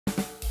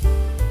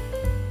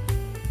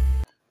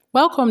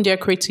Welcome dear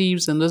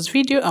creatives. In this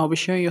video I'll be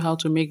showing you how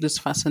to make this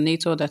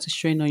fascinator that is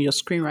showing on your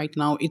screen right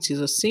now. It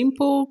is a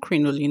simple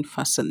crinoline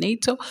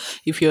fascinator.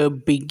 If you're a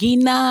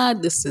beginner,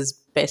 this is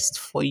best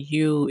for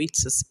you.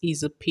 It's as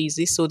easy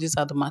peasy. So these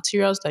are the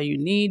materials that you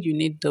need. You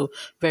need the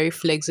very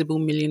flexible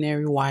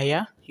millinery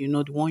wire,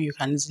 the one you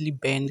can easily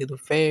bend, the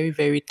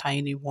very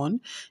tiny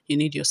one. You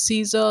need your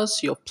scissors,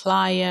 your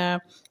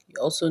plier.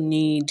 You also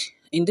need,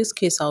 in this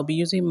case I'll be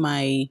using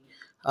my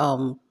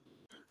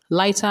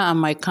lighter and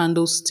my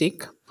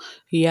candlestick.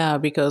 Yeah,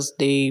 because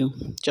they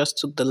just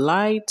took the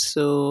light,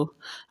 so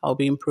I'll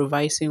be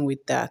improvising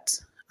with that.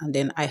 And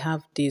then I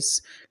have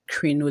this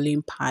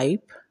crinoline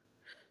pipe.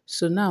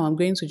 So now I'm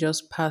going to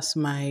just pass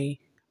my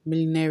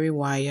millinery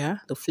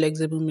wire, the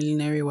flexible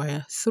millinery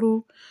wire,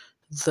 through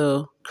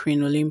the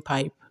crinoline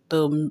pipe.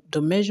 The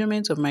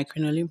measurement of my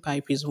crinoline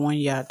pipe is 1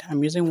 yard.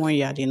 I'm using 1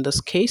 yard in this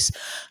case.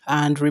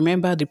 And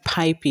remember, the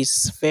pipe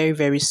is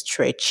very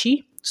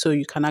stretchy. So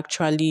you can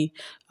actually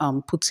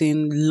put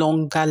in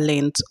longer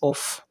length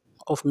of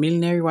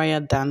millinery wire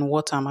than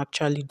what I'm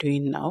actually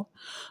doing now.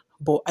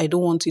 But I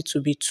don't want it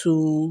to be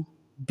too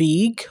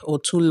big or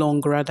too long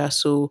rather.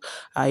 So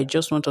I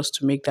just want us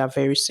to make that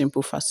very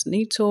simple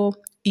fascinator,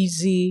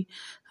 easy,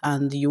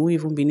 and you won't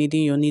even be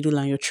needing your needle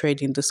and your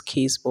thread in this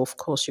case. But of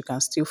course, you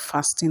can still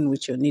fasten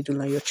with your needle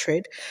and your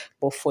thread.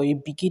 But for a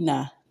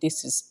beginner,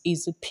 this is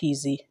easy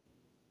peasy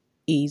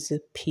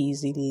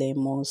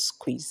lemon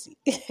squeezy.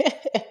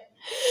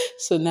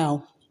 So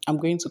now I'm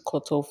going to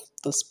cut off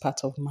this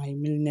part of my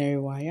millinery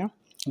wire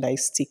that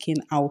is sticking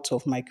out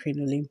of my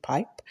crinoline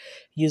pipe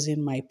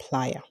using my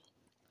plier.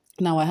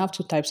 Now I have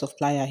two types of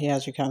plier here,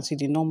 as you can see,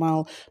 the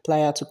normal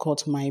plier to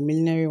cut my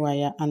millinery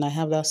wire, and I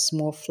have that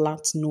small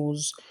flat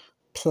nose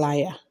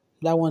plier.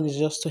 That one is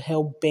just to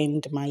help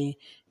bend my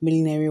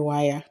millinery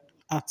wire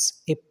at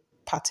a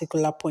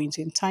particular point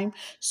in time.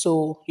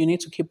 So you need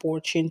to keep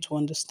watching to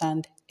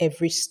understand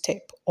every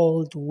step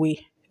all the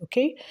way.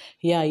 Okay,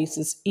 yeah, it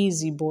is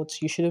easy,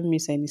 but you shouldn't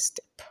miss any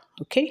step.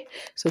 Okay,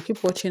 so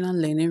keep watching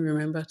and learning.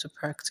 Remember to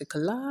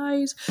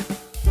practicalize.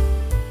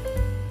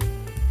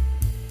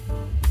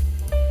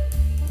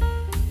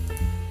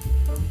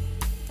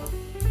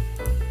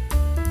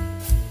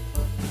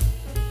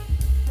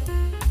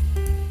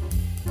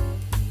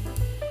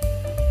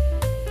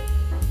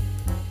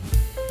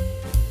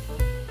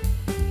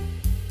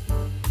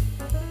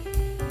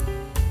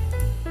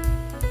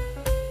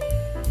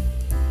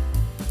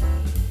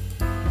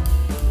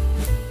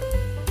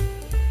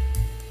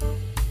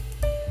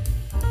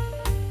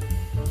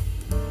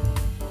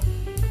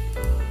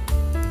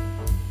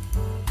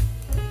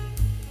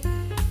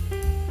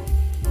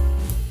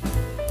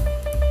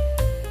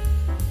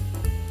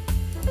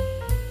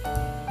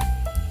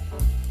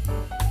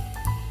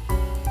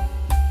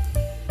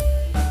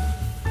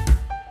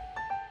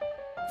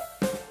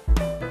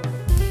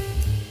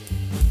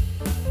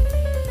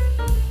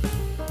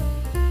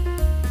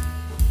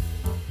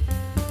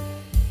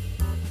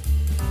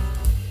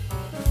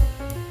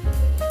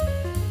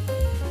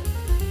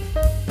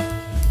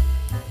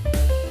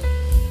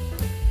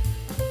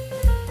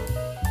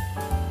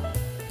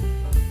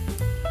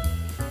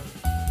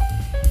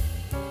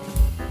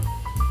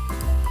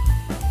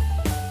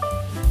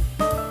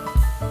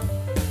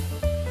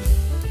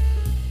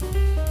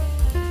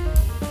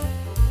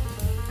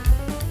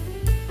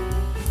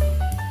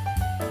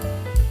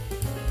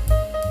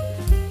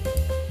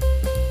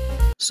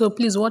 So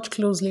please watch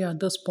closely at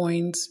this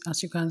point.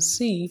 As you can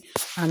see,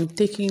 I'm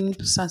taking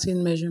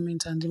certain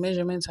measurements, and the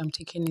measurement I'm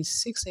taking is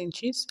 6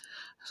 inches.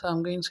 So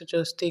I'm going to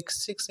just take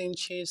 6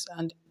 inches,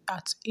 and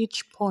at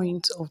each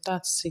point of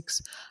that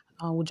 6,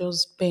 I will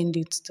just bend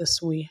it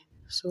this way.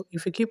 So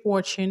if you keep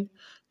watching,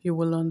 you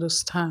will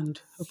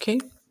understand,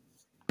 okay?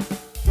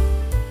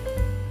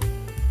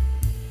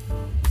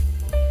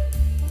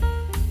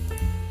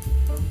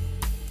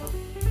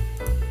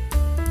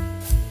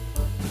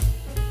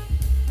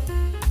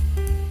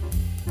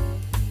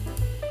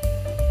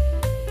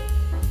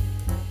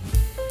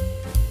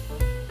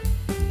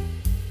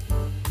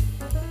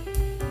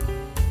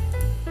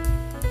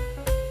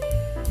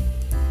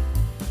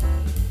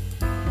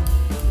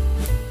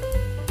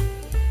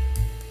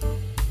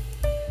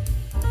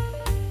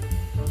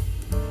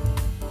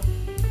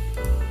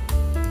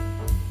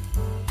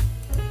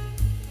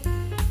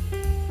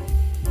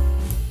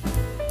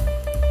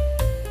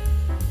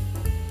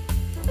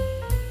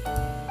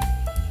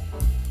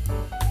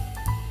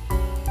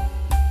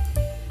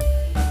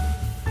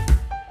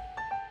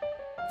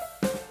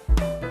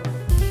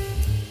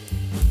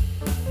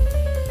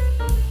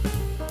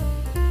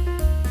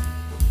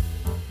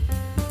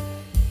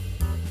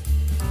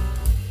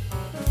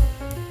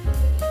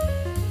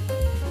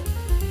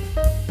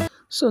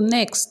 So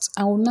next,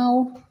 I will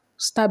now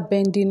start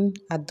bending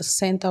at the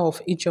center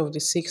of each of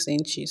the 6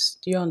 inches.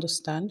 Do you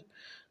understand?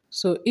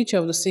 So each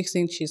of the 6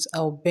 inches,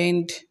 I'll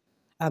bend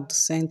at the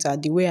center,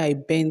 the way I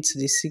bent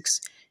the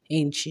 6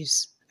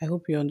 inches. I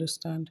hope you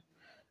understand.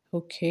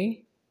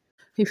 Okay.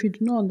 If you do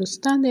not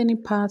understand any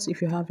part, if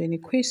you have any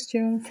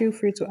question, feel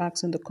free to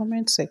ask in the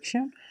comment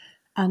section,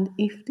 And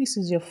if this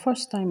is your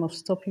first time of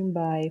stopping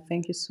by,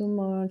 thank you so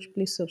much.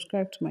 Please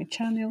subscribe to my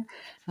channel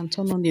and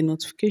turn on the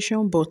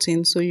notification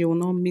button so you will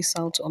not miss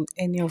out on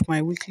any of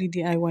my weekly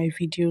DIY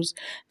videos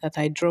that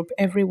I drop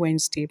every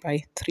Wednesday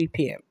by 3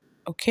 p.m.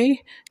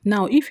 Okay,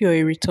 now if you're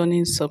a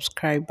returning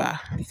subscriber,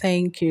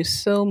 thank you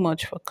so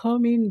much for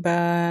coming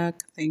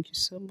back. Thank you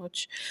so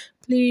much.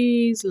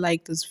 Please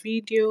like this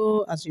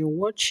video as you're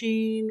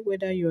watching,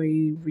 whether you're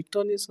a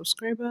returning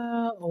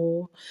subscriber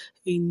or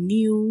a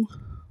new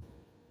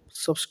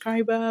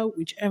subscriber,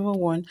 whichever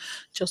one,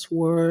 just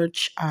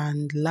watch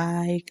and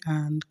like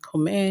and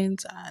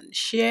comment and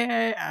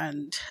share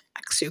and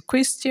ask your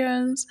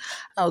questions.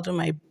 I'll do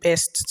my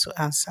best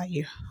to answer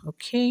you.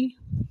 Okay.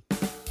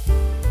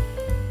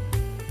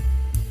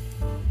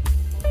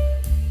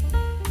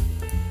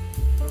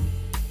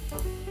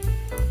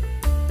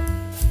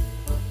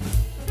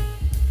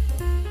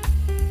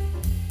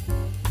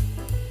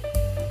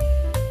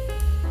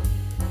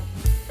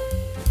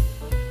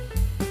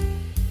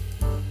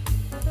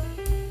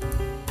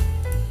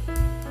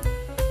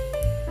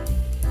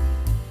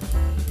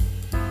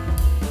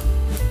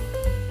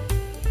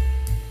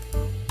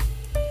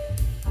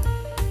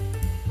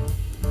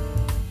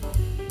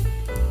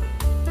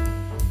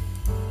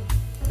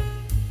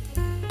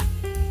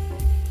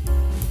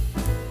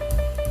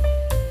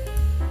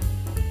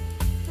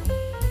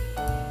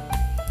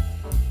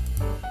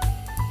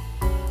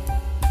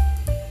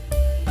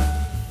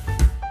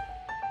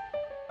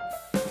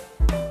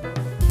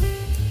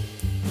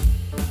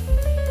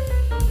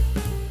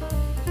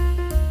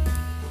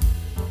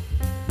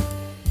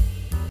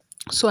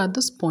 So at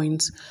this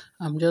point,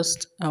 I'm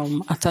just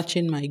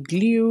attaching my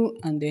glue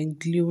and then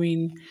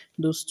gluing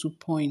those 2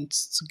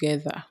 points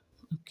together.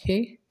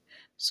 Okay.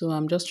 So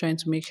I'm just trying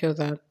to make sure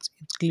that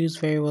it glues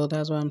very well.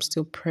 That's why I'm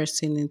still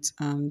pressing it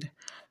and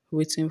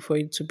waiting for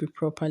it to be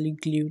properly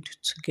glued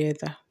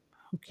together.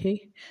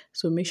 Okay.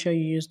 So make sure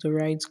you use the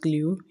right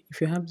glue.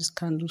 If you have this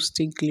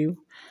candlestick glue,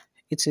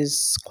 it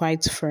is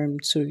quite firm,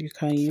 so you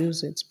can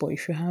use it. But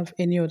if you have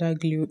any other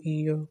glue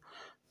in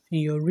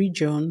your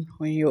region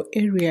or in your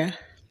area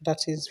that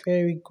is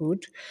very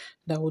good,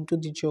 that will do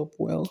the job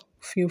well,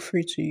 feel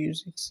free to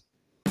use it.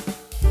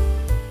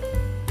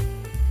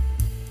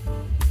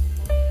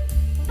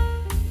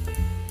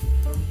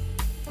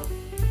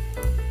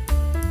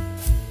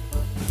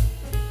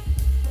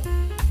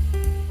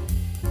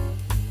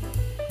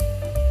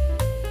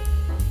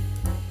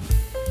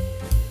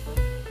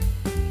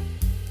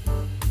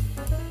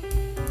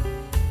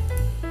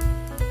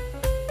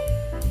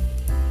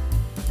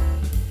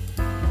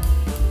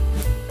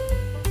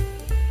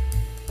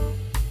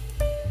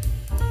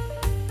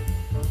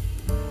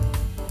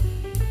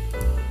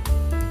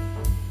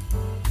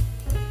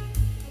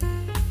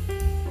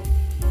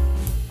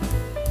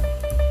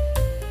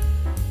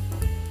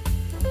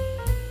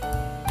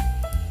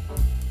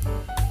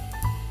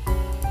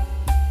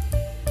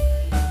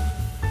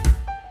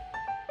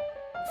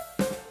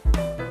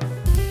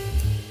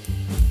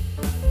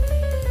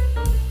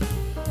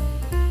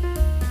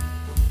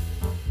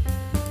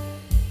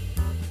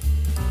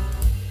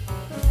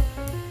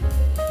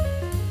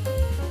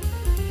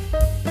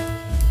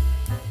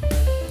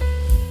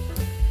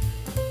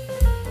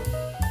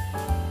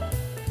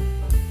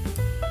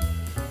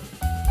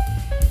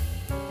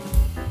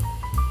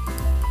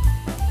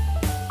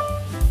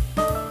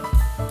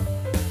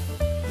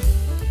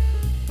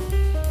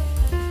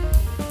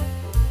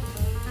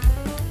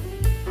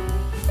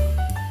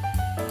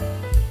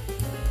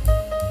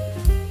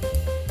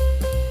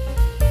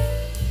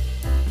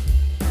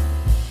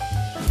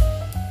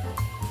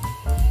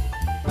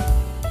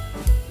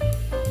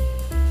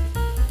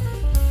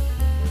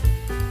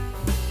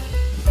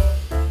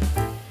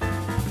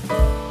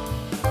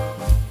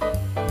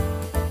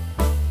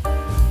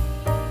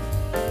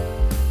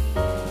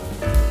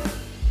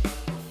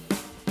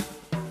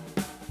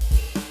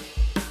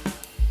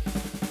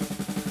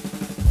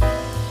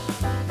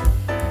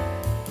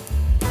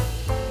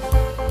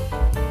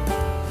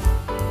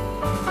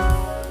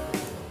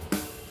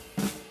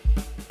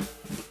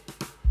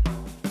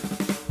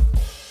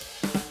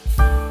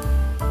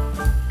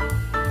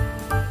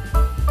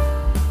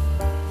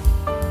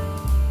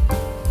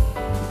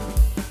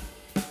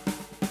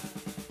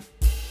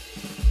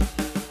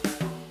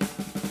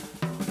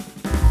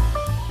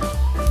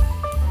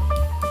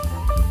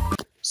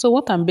 So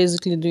what I'm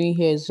basically doing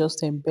here is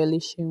just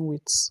embellishing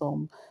with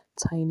some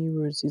tiny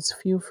roses.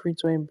 Feel free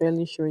to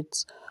embellish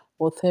with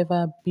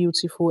whatever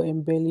beautiful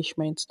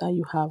embellishment that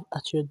you have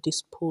at your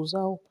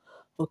disposal.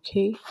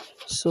 Okay,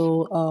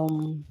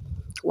 so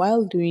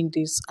while doing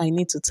this, I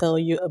need to tell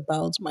you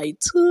about my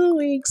 2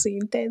 weeks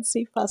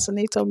intensive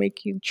fascinator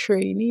making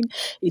training.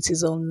 It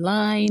is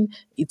online.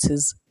 It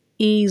is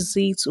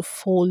easy to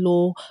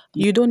follow.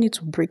 You don't need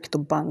to break the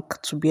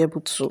bank to be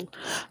able to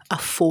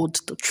afford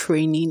the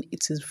training.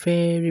 It is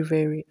very,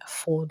 very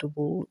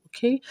affordable.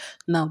 Okay.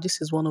 Now,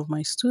 this is one of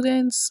my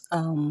students.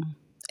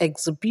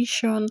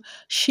 exhibition.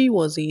 She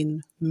was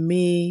in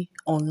May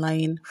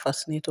online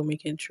fascinator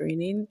making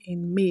training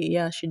in May.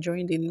 Yeah, she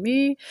joined in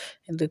May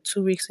in the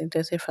 2 weeks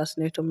intensive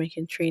fascinator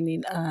making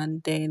training.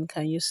 And then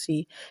can you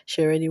see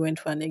she already went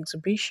for an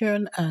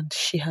exhibition and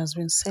she has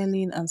been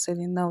selling and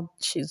selling. Now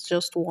she's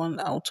just one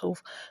out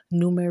of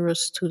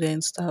numerous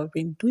students that have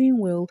been doing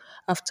well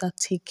after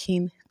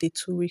taking the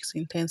 2 weeks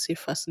intensive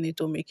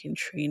fascinator making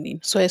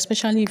training. So,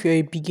 especially if you're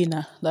a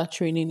beginner, that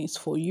training is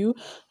for you.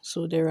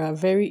 So, there are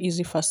very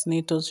easy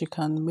fascinators you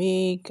can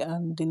make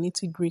and the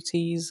nitty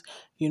gritties,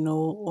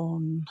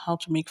 on how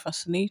to make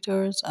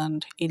fascinators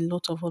and a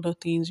lot of other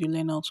things. You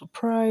learn how to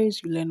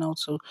price, you learn how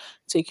to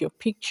take your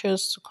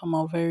pictures to come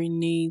out very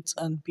neat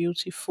and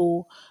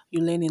beautiful.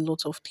 You learn a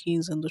lot of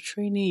things in the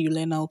training, you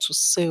learn how to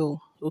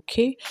sell.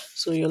 Okay,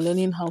 so you're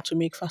learning how to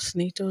make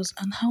fascinators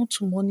and how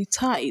to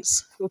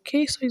monetize.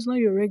 Okay, so it's not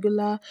your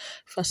regular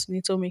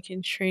fascinator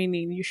making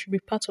training. You should be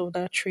part of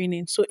that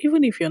training. So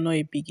even if you're not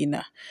a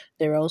beginner,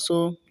 there are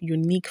also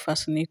unique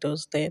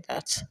fascinators there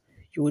that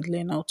you would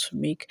learn how to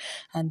make.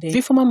 And then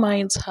Reformer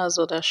Minds has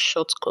other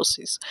short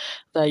courses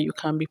that you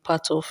can be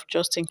part of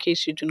just in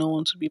case you do not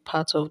want to be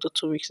part of the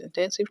 2 weeks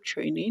intensive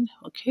training.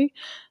 Okay,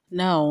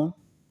 now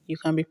you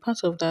can be part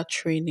of that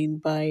training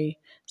by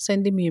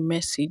sending me a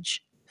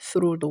message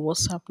through the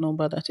WhatsApp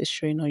number that is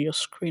showing on your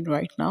screen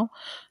right now.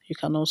 You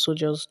can also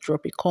just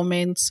drop a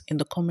comment in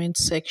the comment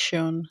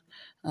section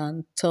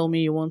and tell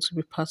me you want to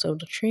be part of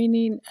the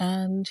training,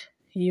 and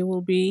you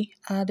will be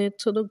added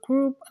to the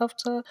group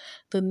after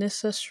the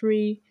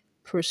necessary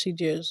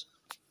procedures.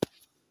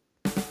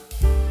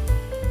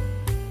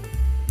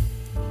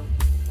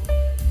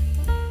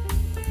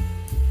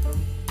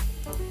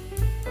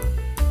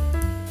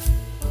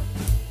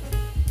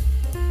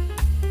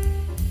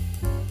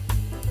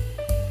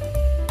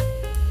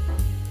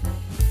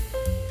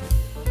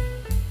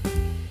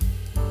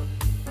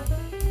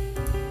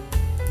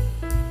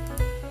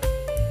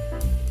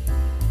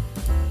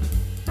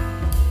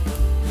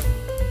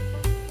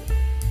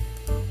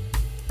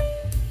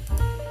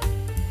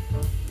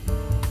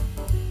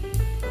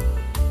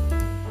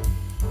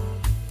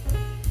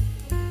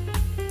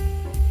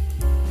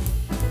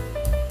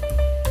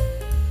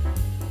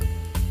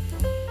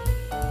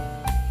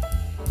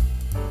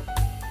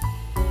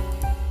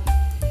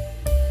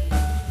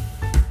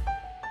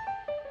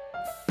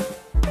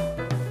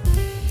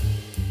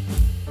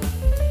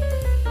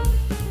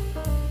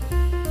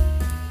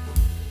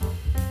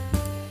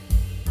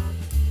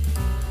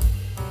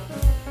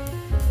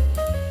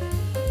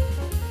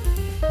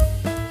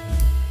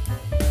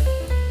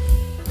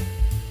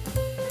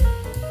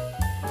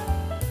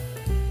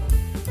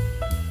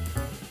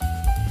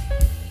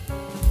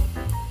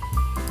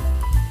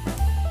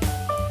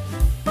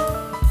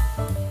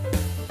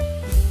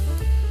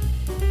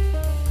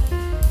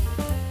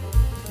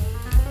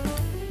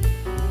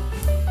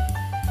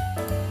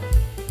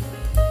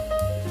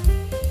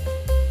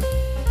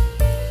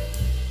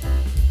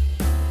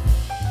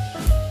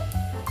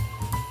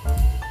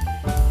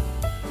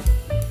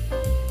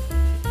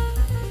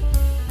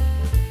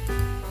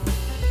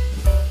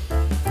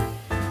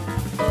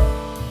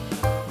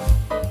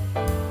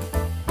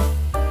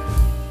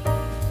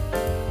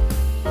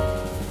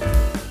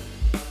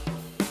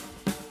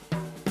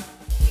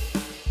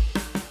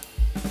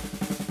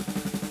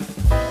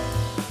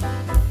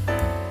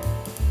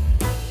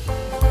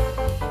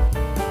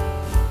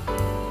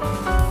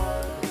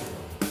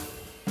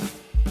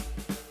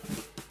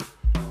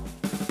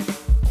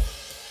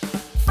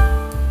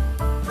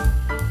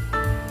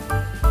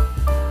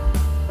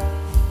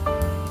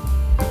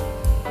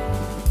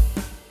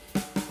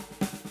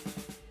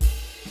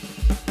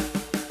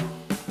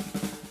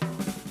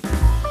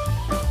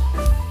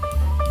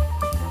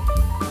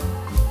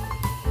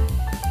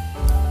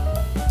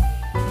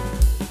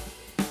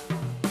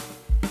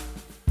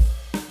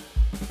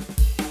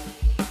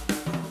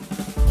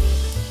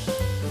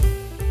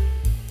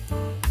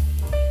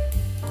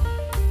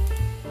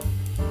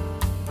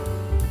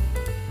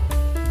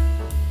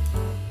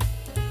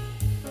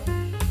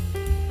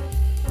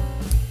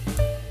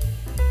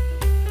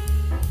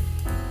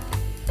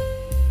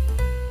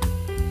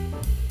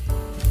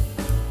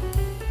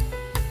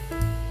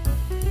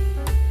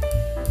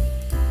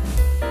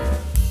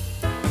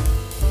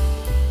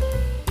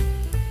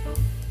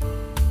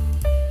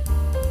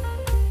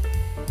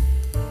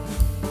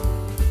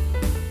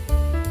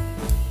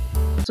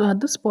 So at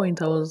this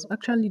point, I was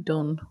actually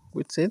done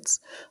with it,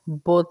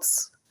 but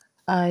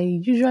I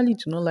usually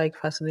do not like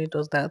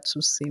fascinators that are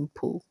too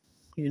simple,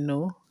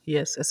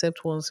 Yes,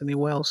 except once in a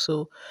while.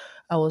 So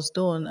I was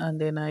done, and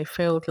then I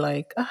felt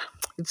like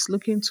it's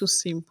looking too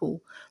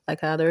simple.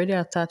 Like I had already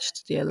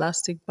attached the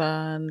elastic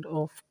band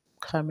of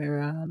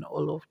camera and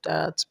all of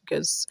that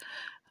because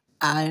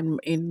I'm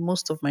in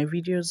most of my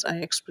videos I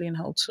explain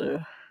how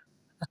to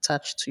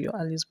attached to your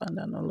Alice band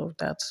and all of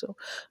that. So,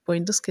 but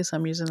in this case,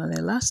 I'm using an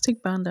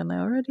elastic band and I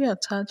already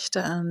attached,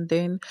 and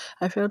then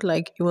I felt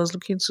like it was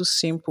looking too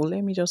simple.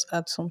 Let me just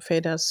add some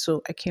feathers.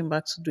 So I came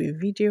back to do a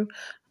video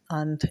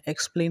and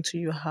explain to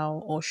you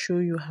how, or show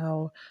you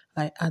how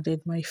I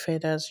added my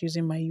feathers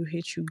using my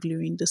UHU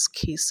glue in this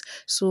case.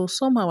 So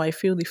somehow I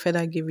feel the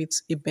feather gave it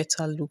a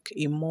better look,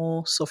 a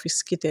more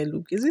sophisticated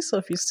look. Is it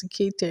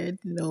sophisticated?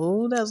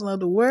 No, that's not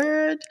the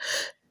word.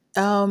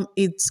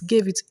 It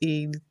gave it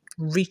a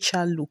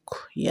richer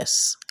look.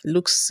 Yes,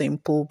 looks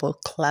simple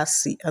but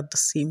classy at the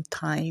same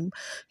time.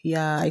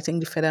 Yeah, I think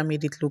the feather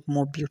made it look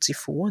more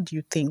beautiful. What do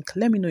you think?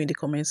 Let me know in the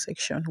comment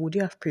section. Would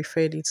you have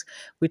preferred it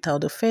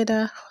without the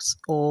feathers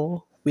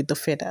or with the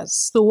feathers?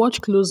 So watch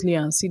closely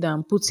and see that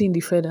I'm putting the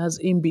feathers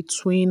in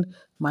between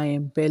my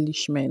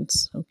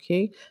embellishments,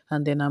 okay?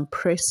 And then I'm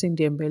pressing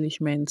the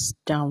embellishments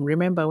down.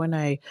 Remember when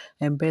I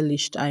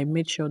embellished, I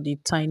made sure the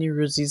tiny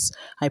roses,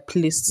 I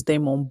placed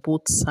them on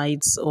both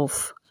sides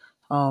of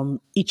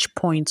each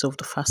point of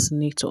the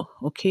fascinator,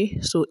 okay?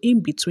 So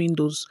in between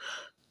those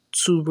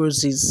two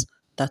roses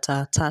that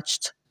are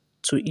attached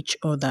to each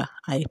other,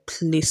 I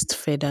placed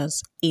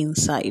feathers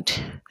inside,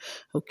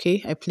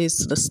 okay? I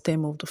placed the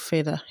stem of the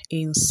feather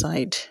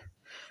inside.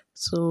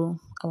 So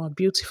our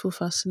beautiful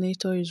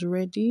fascinator is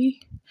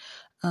ready.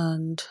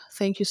 And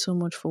thank you so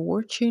much for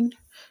watching,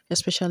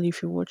 especially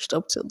if you watched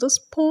up till this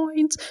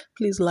point.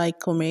 Please like,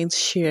 comment,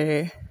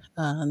 share,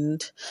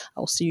 and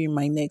I'll see you in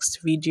my next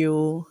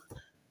video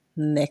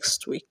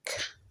next week.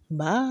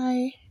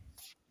 Bye.